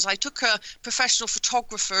occasions. I took a professional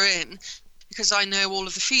photographer in because I know all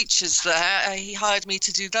of the features there. He hired me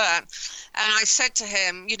to do that. And I said to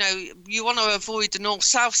him, you want to avoid the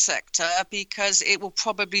north-south sector because it will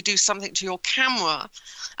probably do something to your camera.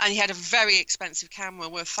 And he had a very expensive camera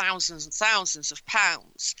worth thousands and thousands of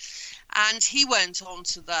pounds. And he went on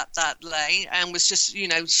to that lay and was just,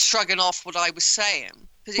 shrugging off what I was saying.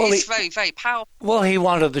 Because it's very, very powerful. Well, he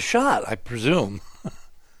wanted the shot, I presume.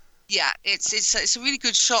 Yeah, it's a really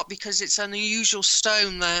good shot because it's an unusual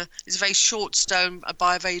stone there. It's a very short stone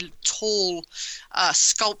by a very tall,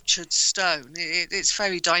 sculptured stone. It's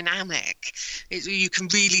very dynamic. You can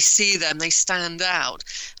really see them. They stand out.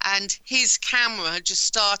 And his camera just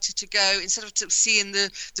started to go, instead of seeing the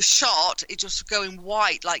shot, it just going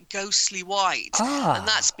white, like ghostly white. And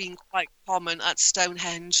that's been quite common at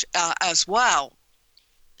Stonehenge as well.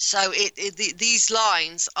 So these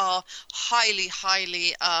lines are highly,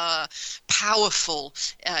 highly powerful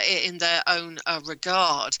in their own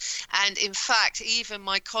regard. And in fact, even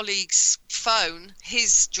my colleague's phone,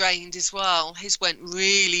 his drained as well. His went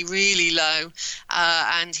really, really low.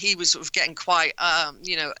 And he was sort of getting quite,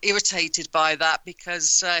 irritated by that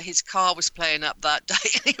because his car was playing up that day.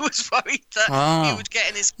 And he was worried that he would get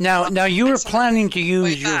in his car. Now you were planning to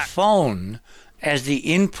use your phone as the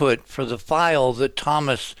input for the file that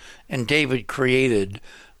Thomas and David created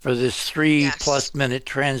for this 3+ minute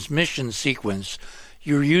transmission sequence.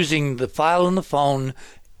 You're using the file on the phone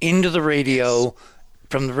into the radio,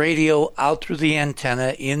 from the radio out through the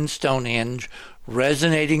antenna in Stonehenge,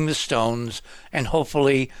 resonating the stones, and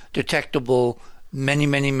hopefully detectable many,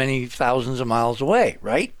 many, many thousands of miles away,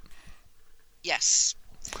 right? Yes.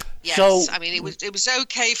 Yes, so, I mean, it was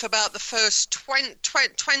okay for about the first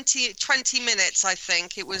 20 minutes, I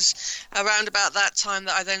think. It was around about that time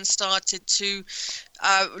that I then started to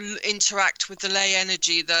interact with the ley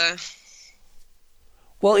energy there.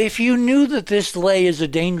 Well, if you knew that this ley is a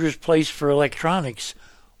dangerous place for electronics,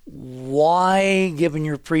 why, given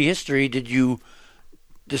your prehistory, did you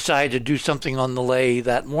decide to do something on the ley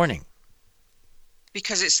that morning?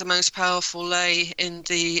 Because it's the most powerful ley in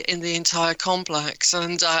the entire complex,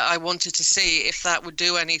 and I wanted to see if that would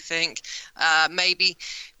do anything. Maybe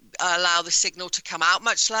allow the signal to come out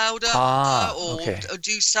much louder, or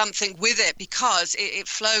do something with it, because it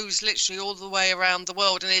flows literally all the way around the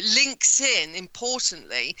world, and it links in.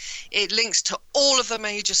 Importantly, it links to all of the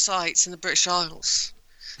major sites in the British Isles.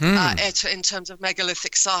 In terms of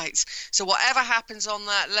megalithic sites. So whatever happens on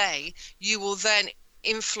that ley, you will then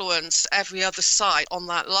influence every other site on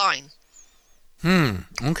that line.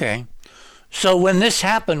 Okay. So when this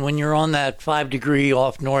happened, when you're on that 5 degree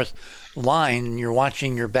off north line and you're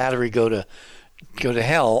watching your battery go to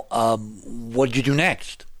hell, what did you do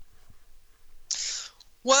next?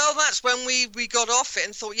 Well, that's when we got off it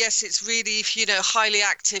and thought, yes, it's really, highly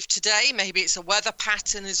active today. Maybe it's a weather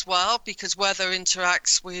pattern as well, because weather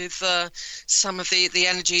interacts with some of the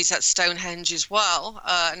energies at Stonehenge as well,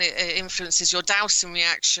 and it influences your dowsing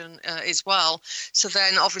reaction as well. So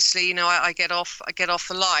then, obviously, I get off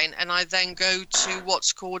the line, and I then go to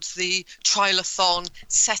what's called the Trilithon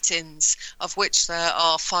settings, of which there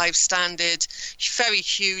are 5 standard, very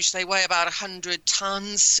huge. They weigh about 100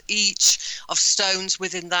 tons each of stones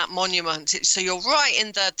within that monument. So you're right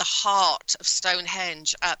in the heart of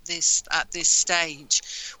Stonehenge at this stage,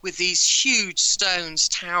 with these huge stones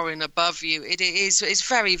towering above you. It's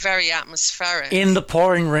very, very atmospheric. In the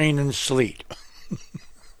pouring rain and sleet.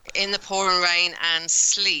 In the pouring rain and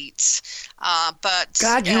sleet. But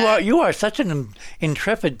God, you are such an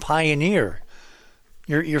intrepid pioneer.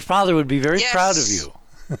 Your father would be very proud of you.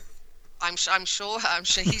 I'm sure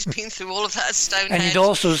he's been through all of that at Stonehenge. And he'd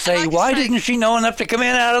also say, why didn't she know enough to come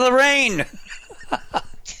in out of the rain?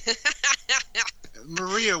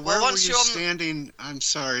 Maria, where were you standing? I'm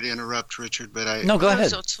sorry to interrupt, Richard, but No, go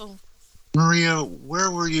ahead. Maria,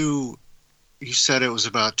 where were you? You said it was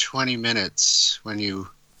about 20 minutes when you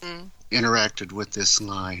interacted with this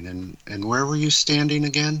line. And where were you standing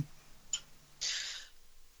again?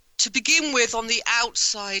 To begin with, on the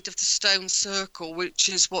outside of the stone circle, which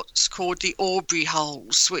is what's called the Aubrey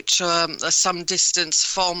holes, which are some distance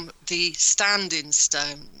from the standing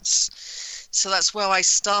stones. So that's where I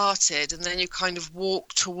started, and then you kind of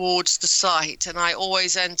walk towards the site, and I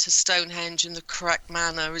always enter Stonehenge in the correct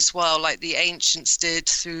manner as well, like the ancients did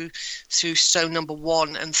through stone number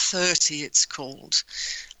 1 and 30, it's called.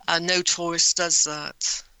 No tourist does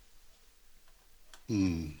that.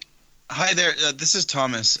 Hi there. This is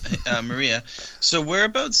Thomas, Maria. So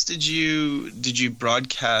whereabouts did you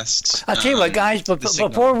broadcast? I'll tell you what, guys. But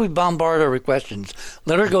before we bombard her with questions,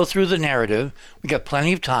 let her go through the narrative. We got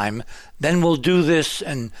plenty of time. Then we'll do this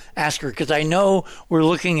and ask her, because I know we're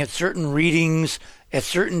looking at certain readings at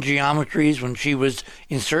certain geometries when she was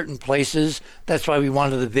in certain places. That's why we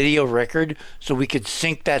wanted the video record so we could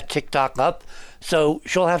sync that TikTok up. So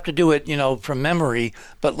she'll have to do it, from memory,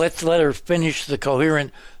 but let's let her finish the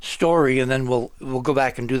coherent story, and then we'll go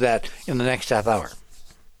back and do that in the next half hour.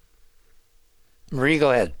 Marie,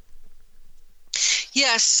 go ahead.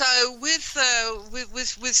 Yeah, so with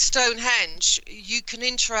Stonehenge, you can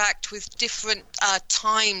interact with different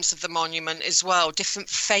times of the monument as well, different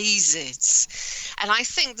phases, and I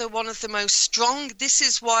think that one of the most strong. This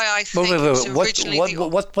is why I think it was originally.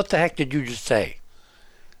 What the heck did you just say?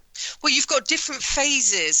 Well, you've got different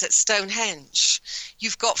phases at Stonehenge.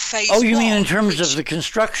 You've got phase. Oh, you one, mean in terms of the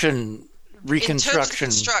construction? Reconstruction. In terms of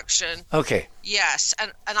construction. Okay. Yes,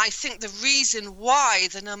 and I think the reason why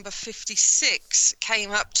the number 56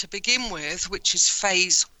 came up to begin with, which is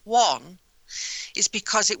phase 1, is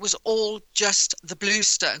because it was all just the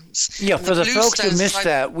bluestones. Yeah, for the folks who missed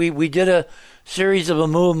that, we did a series of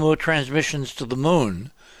Oumuamua transmissions to the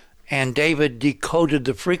moon, and David decoded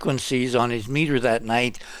the frequencies on his meter that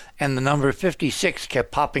night, and the number 56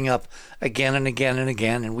 kept popping up again and again and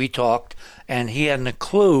again, and we talked, and he hadn't a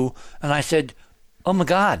clue, and I said, oh my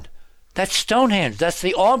God, that's Stonehenge, that's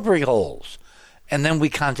the Aubrey holes. And then we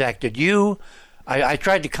contacted you. I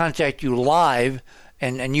tried to contact you live,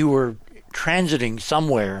 and you were transiting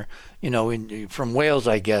somewhere, from Wales,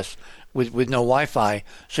 I guess, with no Wi-Fi,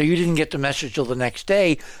 so you didn't get the message till the next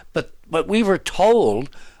day, but we were told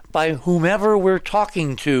by whomever we're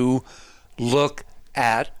talking to, look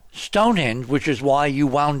at Stonehenge, which is why you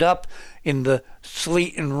wound up in the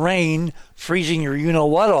sleet and rain, freezing your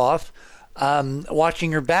you-know-what off,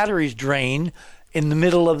 watching your batteries drain in the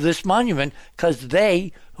middle of this monument, because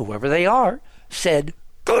they, whoever they are, said,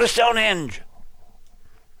 go to Stonehenge.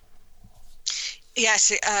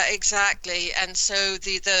 Yes, exactly. And so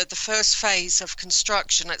the first phase of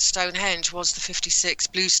construction at Stonehenge was the 56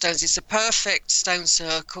 bluestones. It's a perfect stone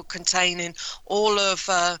circle containing all of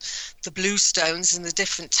the bluestones and the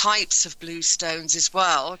different types of bluestones as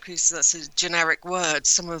well, because that's a generic word.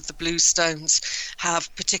 Some of the bluestones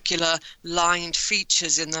have particular lined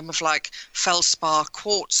features in them of like feldspar,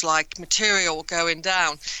 quartz-like material going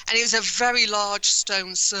down. And it was a very large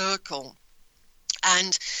stone circle.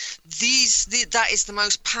 And that is the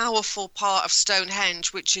most powerful part of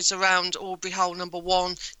Stonehenge, which is around Aubrey hole number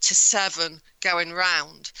 1 to 7 going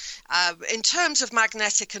round. In terms of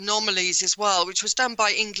magnetic anomalies as well, which was done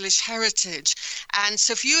by English Heritage. And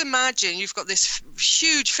so if you imagine you've got this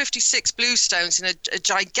huge 56 bluestones in a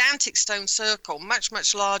gigantic stone circle, much,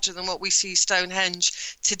 much larger than what we see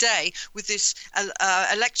Stonehenge today, with this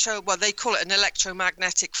they call it an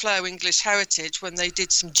electromagnetic flow, English Heritage, when they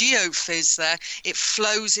did some geophys there, it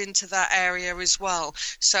flows into that area as well.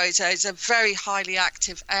 So it's a very highly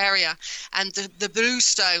active area. And the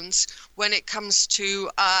bluestones, when it comes to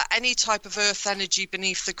any type of earth energy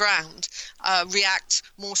beneath the ground, react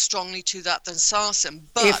more strongly to that than sarsen.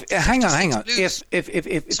 But hang on.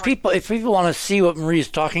 If people want to see what Marie is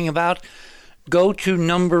talking about, go to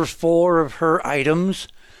number 4 of her items.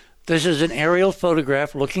 This is an aerial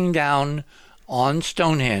photograph looking down on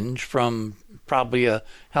Stonehenge from probably a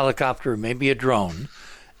helicopter, maybe a drone,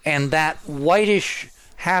 and that whitish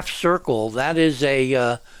half circle, that is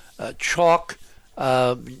a chalk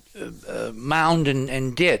mound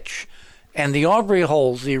and ditch, and the Aubrey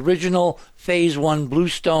holes, the original phase 1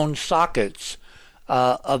 bluestone sockets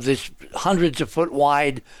of this hundreds of foot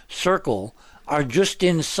wide circle, are just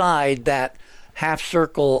inside that half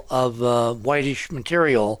circle of whitish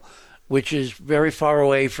material, which is very far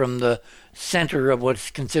away from the center of what's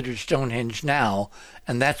considered Stonehenge now,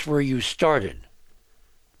 and that's where you started.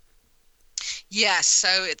 Yes,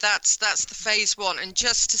 so that's the phase 1. And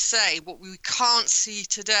just to say, what we can't see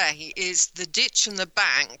today is the ditch and the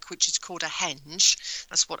bank, which is called a henge.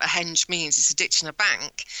 That's what a henge means. It's a ditch and a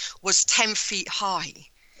bank, was 10 feet high.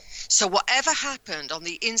 So whatever happened on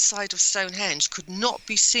the inside of Stonehenge could not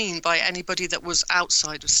be seen by anybody that was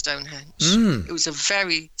outside of Stonehenge. It was a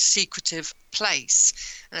very secretive place.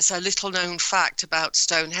 And it's a little known fact about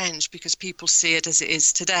Stonehenge because people see it as it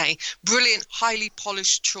is today. Brilliant, highly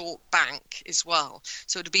polished chalk bank as well.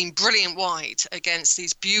 So it would have been brilliant white against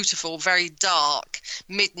these beautiful, very dark,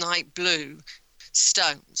 midnight blue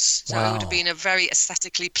stones. So It would have been a very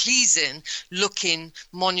aesthetically pleasing looking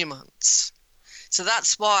monument. So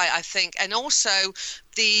that's why I think, and also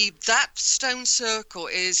that stone circle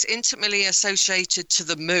is intimately associated to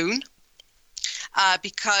the moon,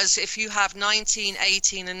 because if you have 19,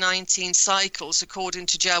 18, and 19 cycles, according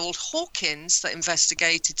to Gerald Hawkins, that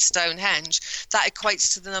investigated Stonehenge, that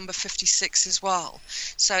equates to the number 56 as well.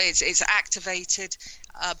 So it's activated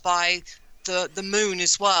by the moon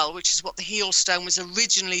as well, which is what the heel stone was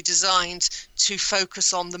originally designed to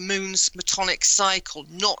focus on, the moon's metonic cycle,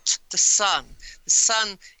 not the sun. The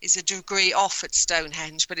sun is a degree off at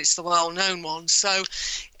Stonehenge, but it's the well-known one. So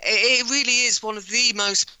it really is one of the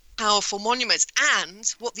most powerful monuments. And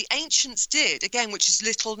what the ancients did, again, which is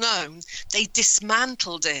little known, they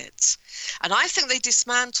dismantled it. And I think they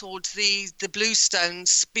dismantled the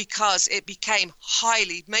bluestones because it became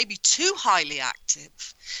maybe too highly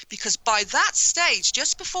active. Because by that stage,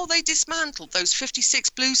 just before they dismantled those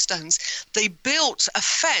 56 bluestones, they built a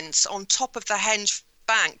fence on top of the henge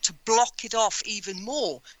bank to block it off even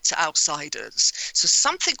more to outsiders. So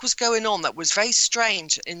something was going on that was very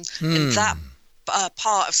strange in that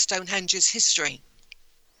part of Stonehenge's history.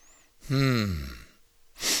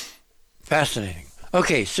 Fascinating.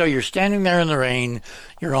 Okay, so you're standing there in the rain,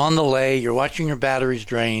 you're on the lay, you're watching your batteries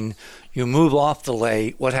drain, you move off the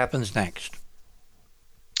lay. What happens next?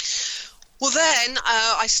 Well, then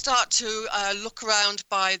I start to look around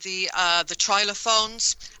by the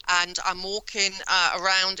trilophones, and I'm walking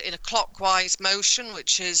around in a clockwise motion,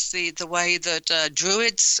 which is the way that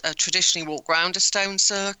druids traditionally walk around a stone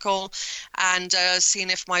circle, and seeing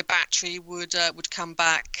if my battery would come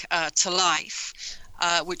back to life,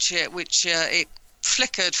 which it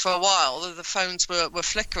flickered for a while. The phones were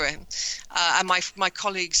flickering, and my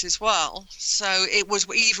colleagues as well. So it was,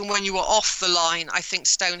 even when you were off the line, I think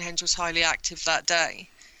Stonehenge was highly active that day.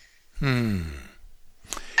 And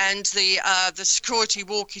the security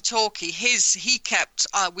walkie-talkie,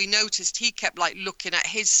 we noticed he kept like looking at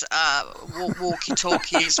his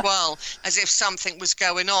walkie-talkie as well, as if something was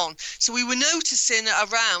going on. So we were noticing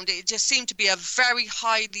around, it just seemed to be a very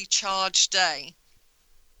highly charged day.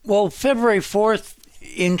 Well, February 4th,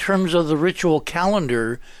 in terms of the ritual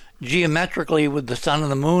calendar, geometrically with the sun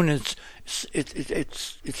and the moon, it's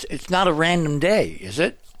not a random day, is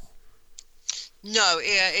it? No,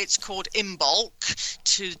 it's called Imbolc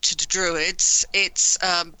to the Druids. It's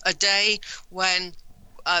a day when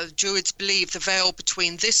Druids believe the veil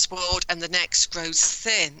between this world and the next grows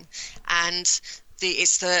thin, and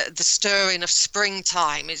it's the stirring of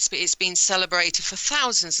springtime. It's been celebrated for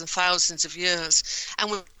thousands and thousands of years, and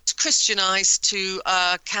was Christianized to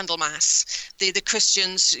Candlemas. The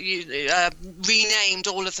Christians renamed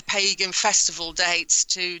all of the pagan festival dates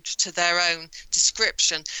to their own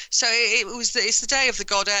description. So it's the day of the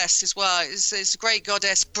goddess as well. It's the great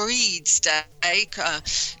goddess Brede's Day.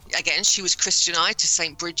 Again, she was Christianized to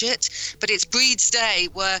Saint Bridget, but it's Brede's Day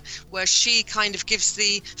where she kind of gives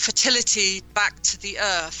the fertility back to the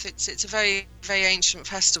earth. It's a very, very ancient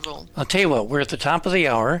festival. I'll tell you what, we're at the top of the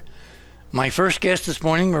hour. My first guest this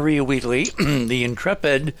morning, Maria Wheatley, the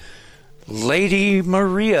intrepid Lady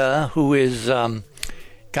Maria, who is,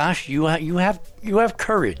 you have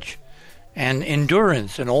courage and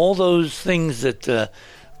endurance and all those things that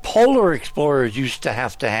polar explorers used to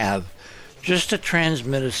have just to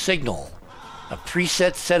transmit a signal, a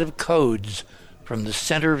preset set of codes from the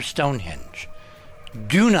center of Stonehenge.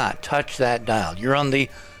 Do not touch that dial. You're on the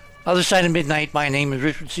other side of midnight. My name is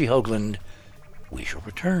Richard C. Hoagland. We shall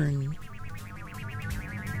return.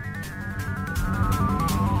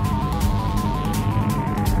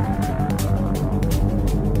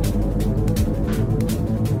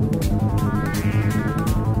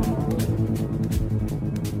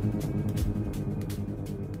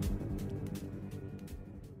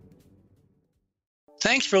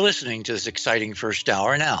 Thanks for listening to this exciting first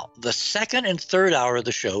hour. Now, the second and third hour of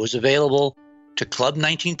the show is available to Club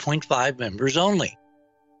 19.5 members only.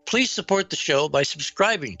 Please support the show by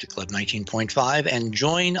subscribing to Club 19.5 and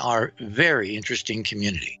join our very interesting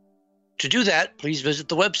community. To do that, please visit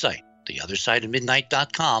the website,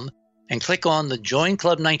 theothersideofmidnight.com, and click on the Join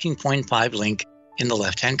Club 19.5 link in the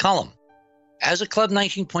left-hand column. As a Club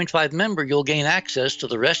 19.5 member, you'll gain access to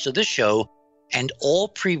the rest of this show and all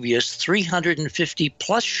previous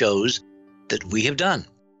 350-plus shows that we have done.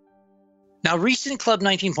 Now, recent Club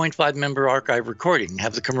 19.5 member archive recordings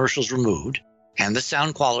have the commercials removed, and the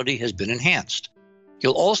sound quality has been enhanced.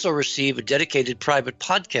 You'll also receive a dedicated private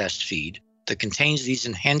podcast feed that contains these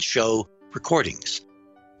enhanced show recordings.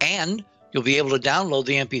 And you'll be able to download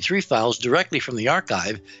the MP3 files directly from the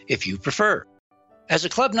archive if you prefer. As a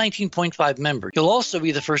Club 19.5 member, you'll also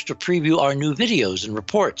be the first to preview our new videos and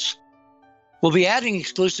reports. We'll be adding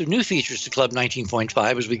exclusive new features to Club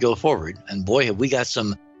 19.5 as we go forward, and boy, have we got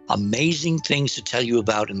some amazing things to tell you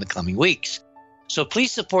about in the coming weeks. So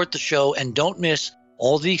please support the show and don't miss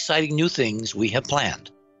all the exciting new things we have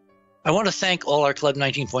planned. I want to thank all our Club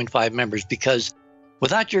 19.5 members because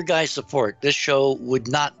without your guys' support, this show would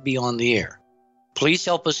not be on the air. Please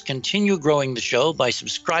help us continue growing the show by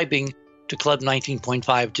subscribing to Club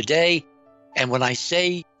 19.5 today And when I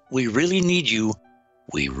say we really need you,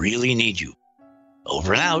 we really need you.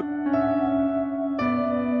 Over and out.